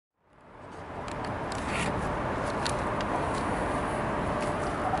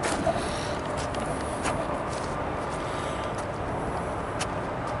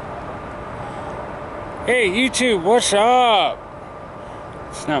Hey YouTube, what's up?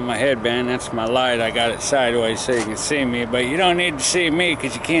 It's not my headband, that's my light. I got it sideways so you can see me, but you don't need to see me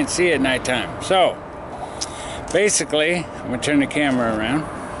because you can't see at nighttime. So, basically, I'm going to turn the camera around.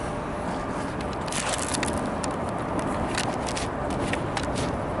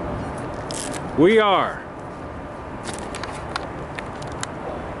 We are.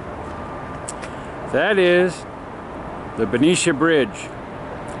 That is the Benicia Bridge.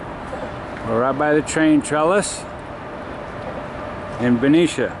 We're right by the train trellis in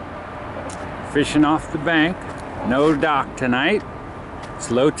Benicia. Fishing off the bank. No dock tonight. It's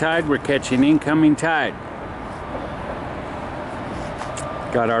low tide. We're catching incoming tide.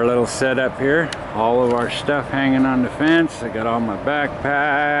 Got our little setup here. All of our stuff hanging on the fence. I got all my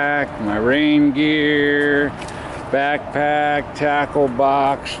backpack, my rain gear, backpack, tackle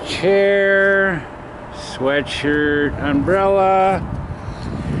box, chair, sweatshirt, umbrella.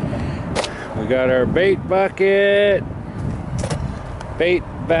 We got our bait bucket, bait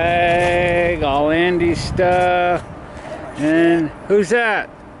bag, all Andy's stuff. And who's that?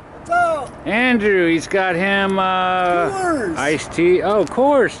 Oh. Andrew. He's got him iced tea. Oh,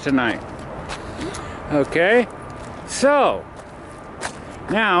 Coors tonight. Okay. So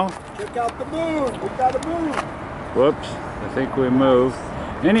now check out the moon. We got a moon. Whoops. I think we moved.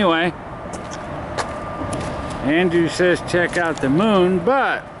 Anyway, Andrew says check out the moon,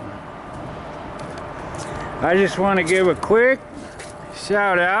 but I just want to give a quick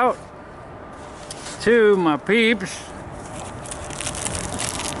shout out to my peeps.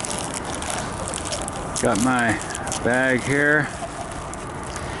 Got my bag here.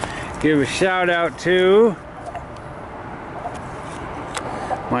 Give a shout out to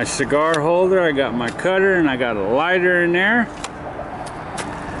my cigar holder. I got my cutter and I got a lighter in there.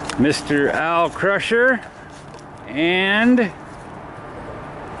 Mr. Al Crusher and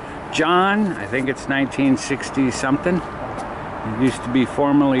John, I think it's 1960 something. It used to be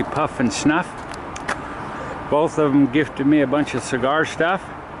formerly Puff and Snuff. Both of them gifted me a bunch of cigar stuff.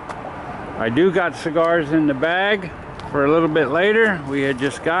 I do got cigars in the bag for a little bit later. We had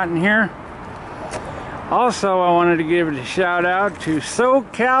just gotten here. Also, I wanted to give a shout out to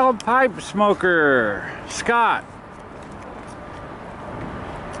SoCal Pipe Smoker, Scott.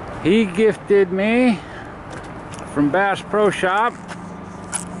 He gifted me from Bass Pro Shop,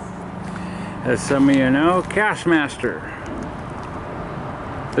 as some of you know, Castmaster.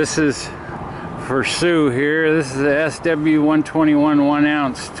 This is for Sue here. This is the SW121 1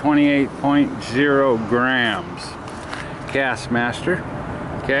 ounce, 28.0 grams. Castmaster.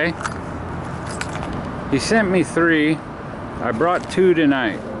 Okay. He sent me 3. I brought 2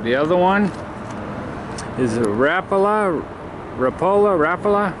 tonight. The other one is a Rapala.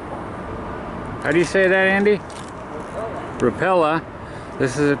 How do you say that, Andy? Rapala.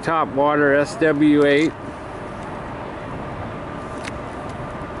 This is a top water SW8.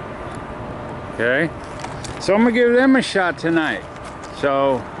 Okay, so I'm gonna give them a shot tonight.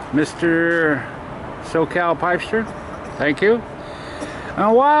 So, Mr. SoCal Pipester, thank you.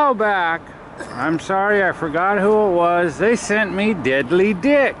 A while back, I'm sorry, I forgot who it was. They sent me Deadly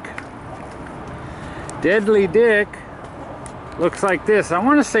Dick. Deadly Dick looks like this. I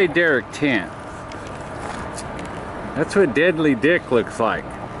want to say Derek 10. That's what Deadly Dick looks like.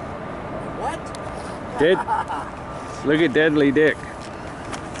 What? Look at Deadly Dick.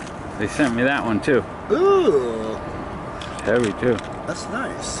 They sent me that one too. Ooh. It's heavy too. That's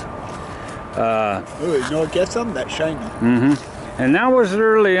nice. Ooh, you know what gets them? That shiny. Mm-hmm. And that was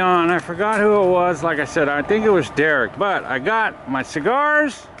early on. I forgot who it was. Like I said, I think it was Derek. But I got my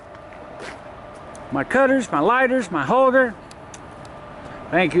cigars, my cutters, my lighters, my holder.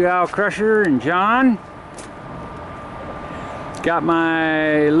 Thank you, Al Crusher and John. Got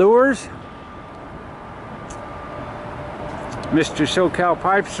my lures. Mr. SoCal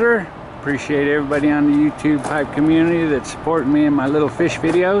Pipester. Appreciate everybody on the YouTube pipe community that's supporting me in my little fish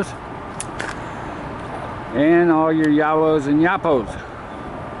videos. And all your yawos and yapos.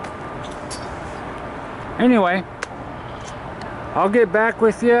 Anyway, I'll get back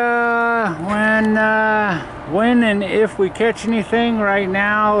with you when and if we catch anything. Right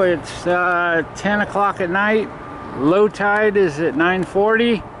now it's 10 o'clock at night. Low tide is at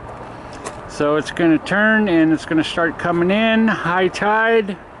 9:40. So it's going to turn and it's going to start coming in. High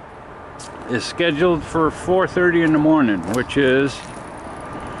tide is scheduled for 4:30 in the morning, which is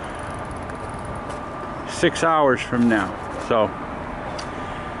 6 hours from now. So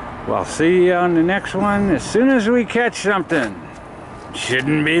we'll see you on the next one as soon as we catch something.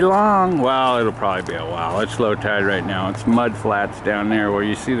 Shouldn't be long. Well, it'll probably be a while. It's low tide right now. It's mud flats down there where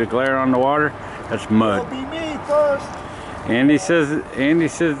you see the glare on the water. That's mud. It'll be me first. Andy says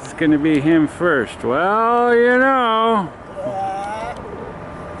it's going to be him first. Well, you know,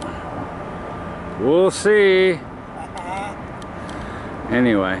 we'll see.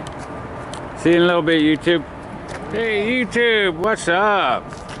 Anyway, see you in a little bit, YouTube. Hey, YouTube, what's up?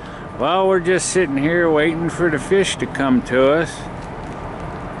 Well, we're just sitting here waiting for the fish to come to us.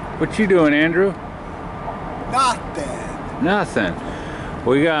 What you doing, Andrew? Nothing. Nothing.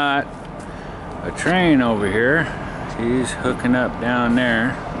 We got a train over here. He's hooking up down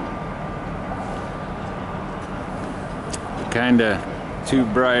there. Kinda too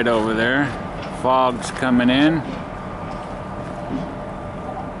bright over there. Fog's coming in.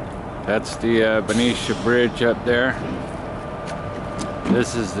 That's the Benicia Bridge up there.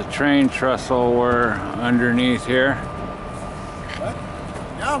 This is the train trestle we're underneath here. What?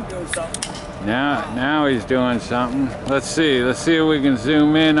 Now I'm doing something. Now he's doing something. Let's see if we can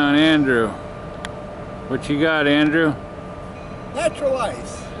zoom in on Andrew. What you got, Andrew? Natural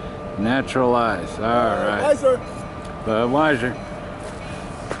ice. Natural ice. All right. Wiser. Budweiser.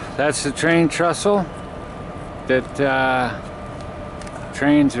 That's the train trestle. That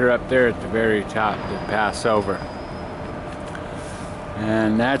trains are up there at the very top that pass over.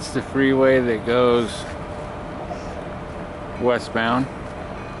 And that's the freeway that goes westbound.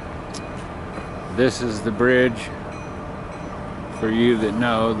 This is the bridge, for you that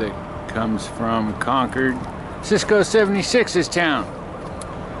know, that comes from Concord, Cisco 76's town,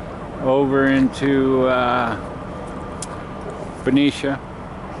 over into Benicia.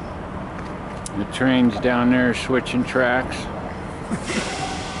 The train's down there switching tracks.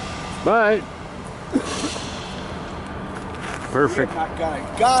 But perfect. Not got a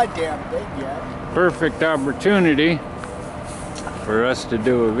goddamn thing yet. Perfect opportunity for us to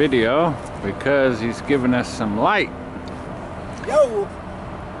do a video because he's given us some light. Yo.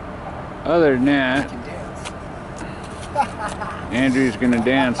 Other than I that, can dance. Andrew's gonna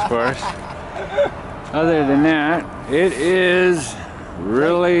dance for us. Other than that, it is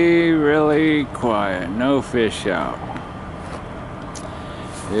really quiet. No fish out.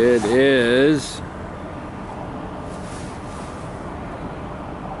 It is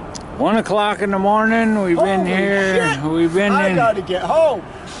 1 o'clock in the morning. We've been Holy here. shit. We've been I in. gotta get home.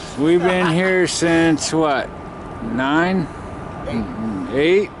 We've been here since what? 9?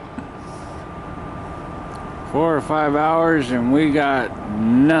 8? 4 or 5 hours, and we got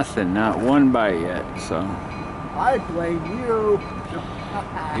nothing, not one bite yet. So I blame you.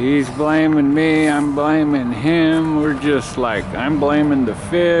 he's blaming me, I'm blaming him. We're just like, I'm blaming the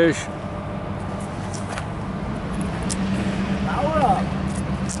fish. Power up.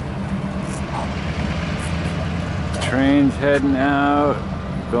 Train's heading out,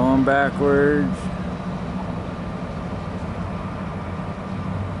 going backwards.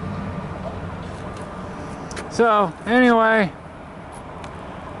 So anyway,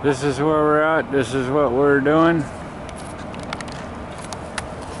 this is where we're at. This is what we're doing.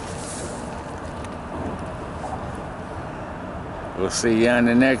 We'll see you on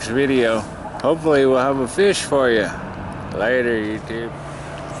the next video. Hopefully we'll have a fish for you. Later, YouTube.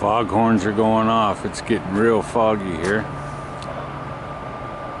 Foghorns are going off. It's getting real foggy here.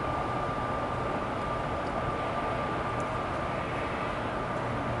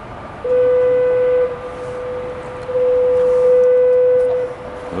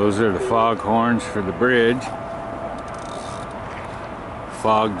 Those are the foghorns for the bridge.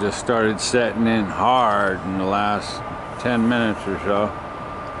 Fog just started setting in hard in the last 10 minutes or so.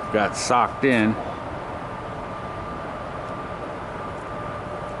 Got socked in.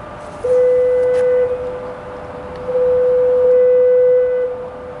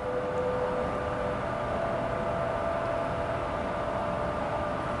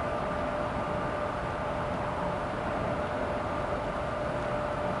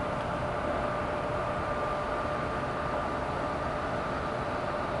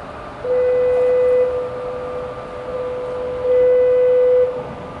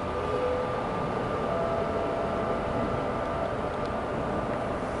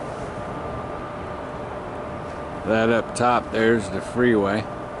 That up top there's the freeway.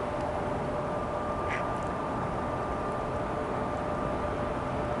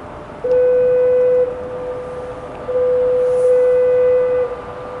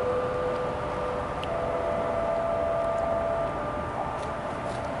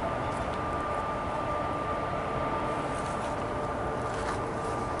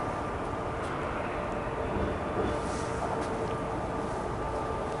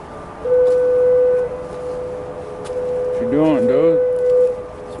 What you doing, dude?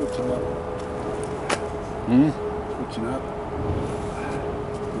 Switching up. Switching up.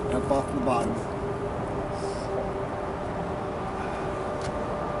 Up off the bottom.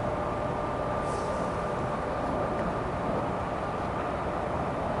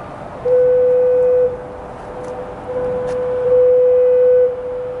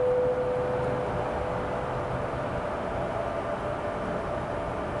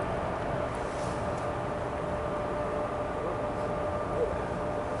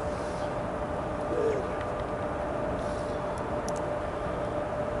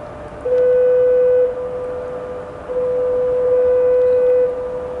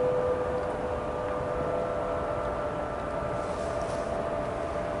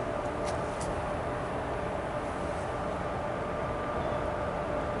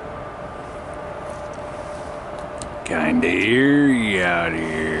 kinda eerie out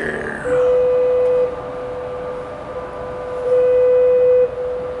here.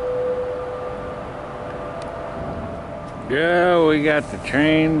 Yeah, we got the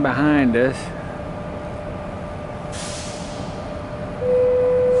train behind us.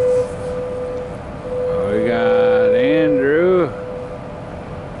 We got Andrew.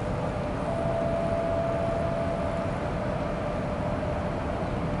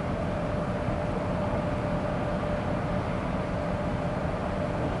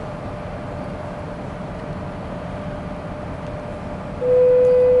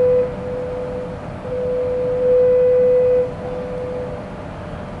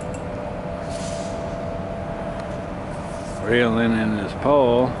 Reeling in this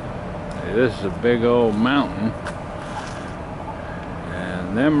pole. This is a big old mountain,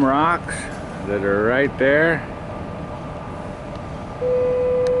 and them rocks that are right there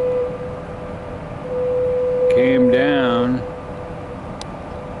came down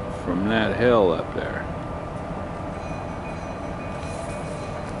from that hill up there.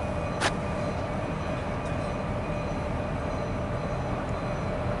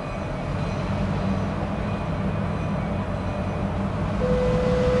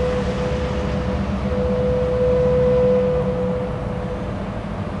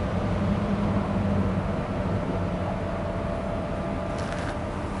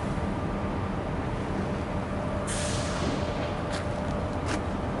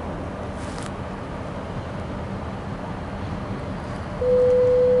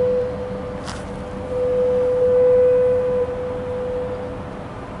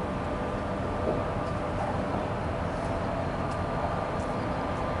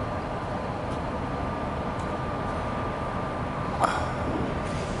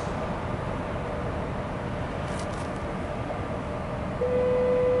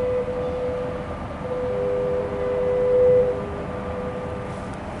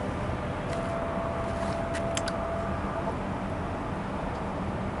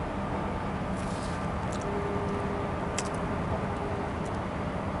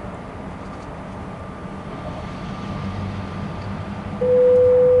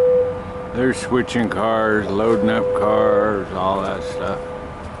 They're switching cars, loading up cars, all that stuff.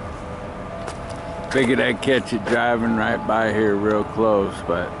 Figured I'd catch it driving right by here real close,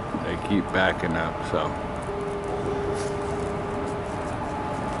 but they keep backing up, so.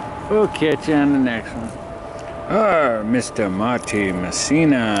 We'll catch you on the next one. Ah, Mr. Marty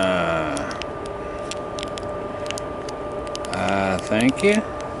Messina. Thank you.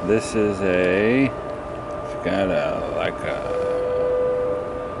 This is it's got like a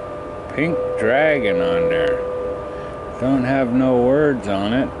pink dragon on there. Don't have no words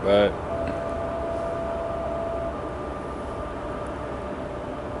on it, but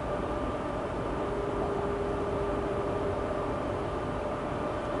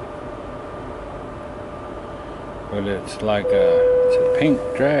it's like it's a pink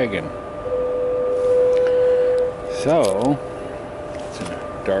dragon. So it's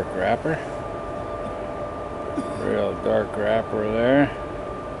a dark wrapper, real dark wrapper there.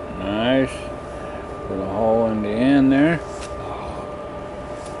 Nice. Put a hole in the end there.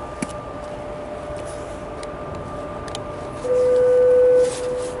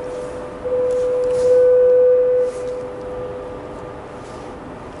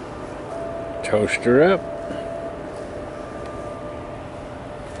 Toaster up.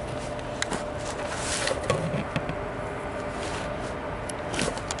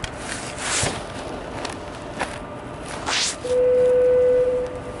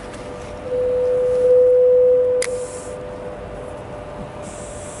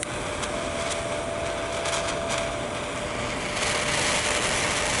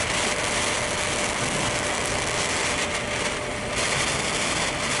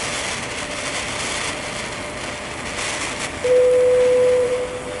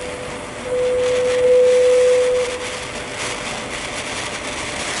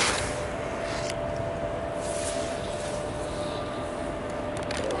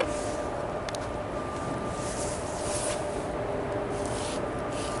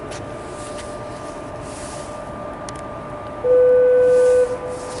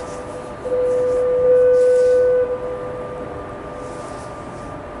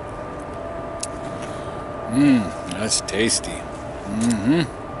 That's tasty.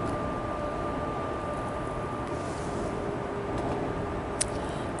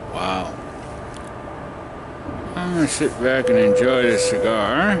 Wow. I'm gonna sit back and enjoy the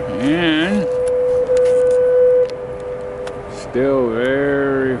cigar, and still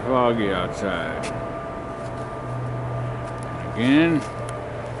very foggy outside. Again,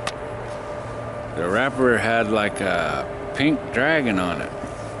 The wrapper had like a pink dragon on it.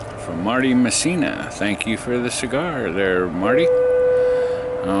 From Marty Messina. Thank you for the cigar there, Marty.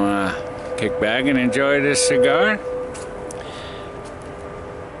 I wanna kick back and enjoy this cigar.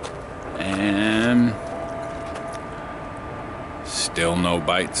 And still no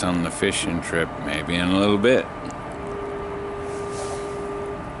bites on the fishing trip. Maybe in a little bit.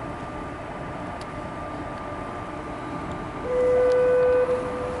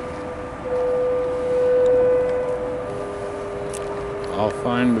 I'll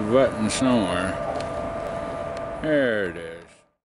find the button somewhere. There it is.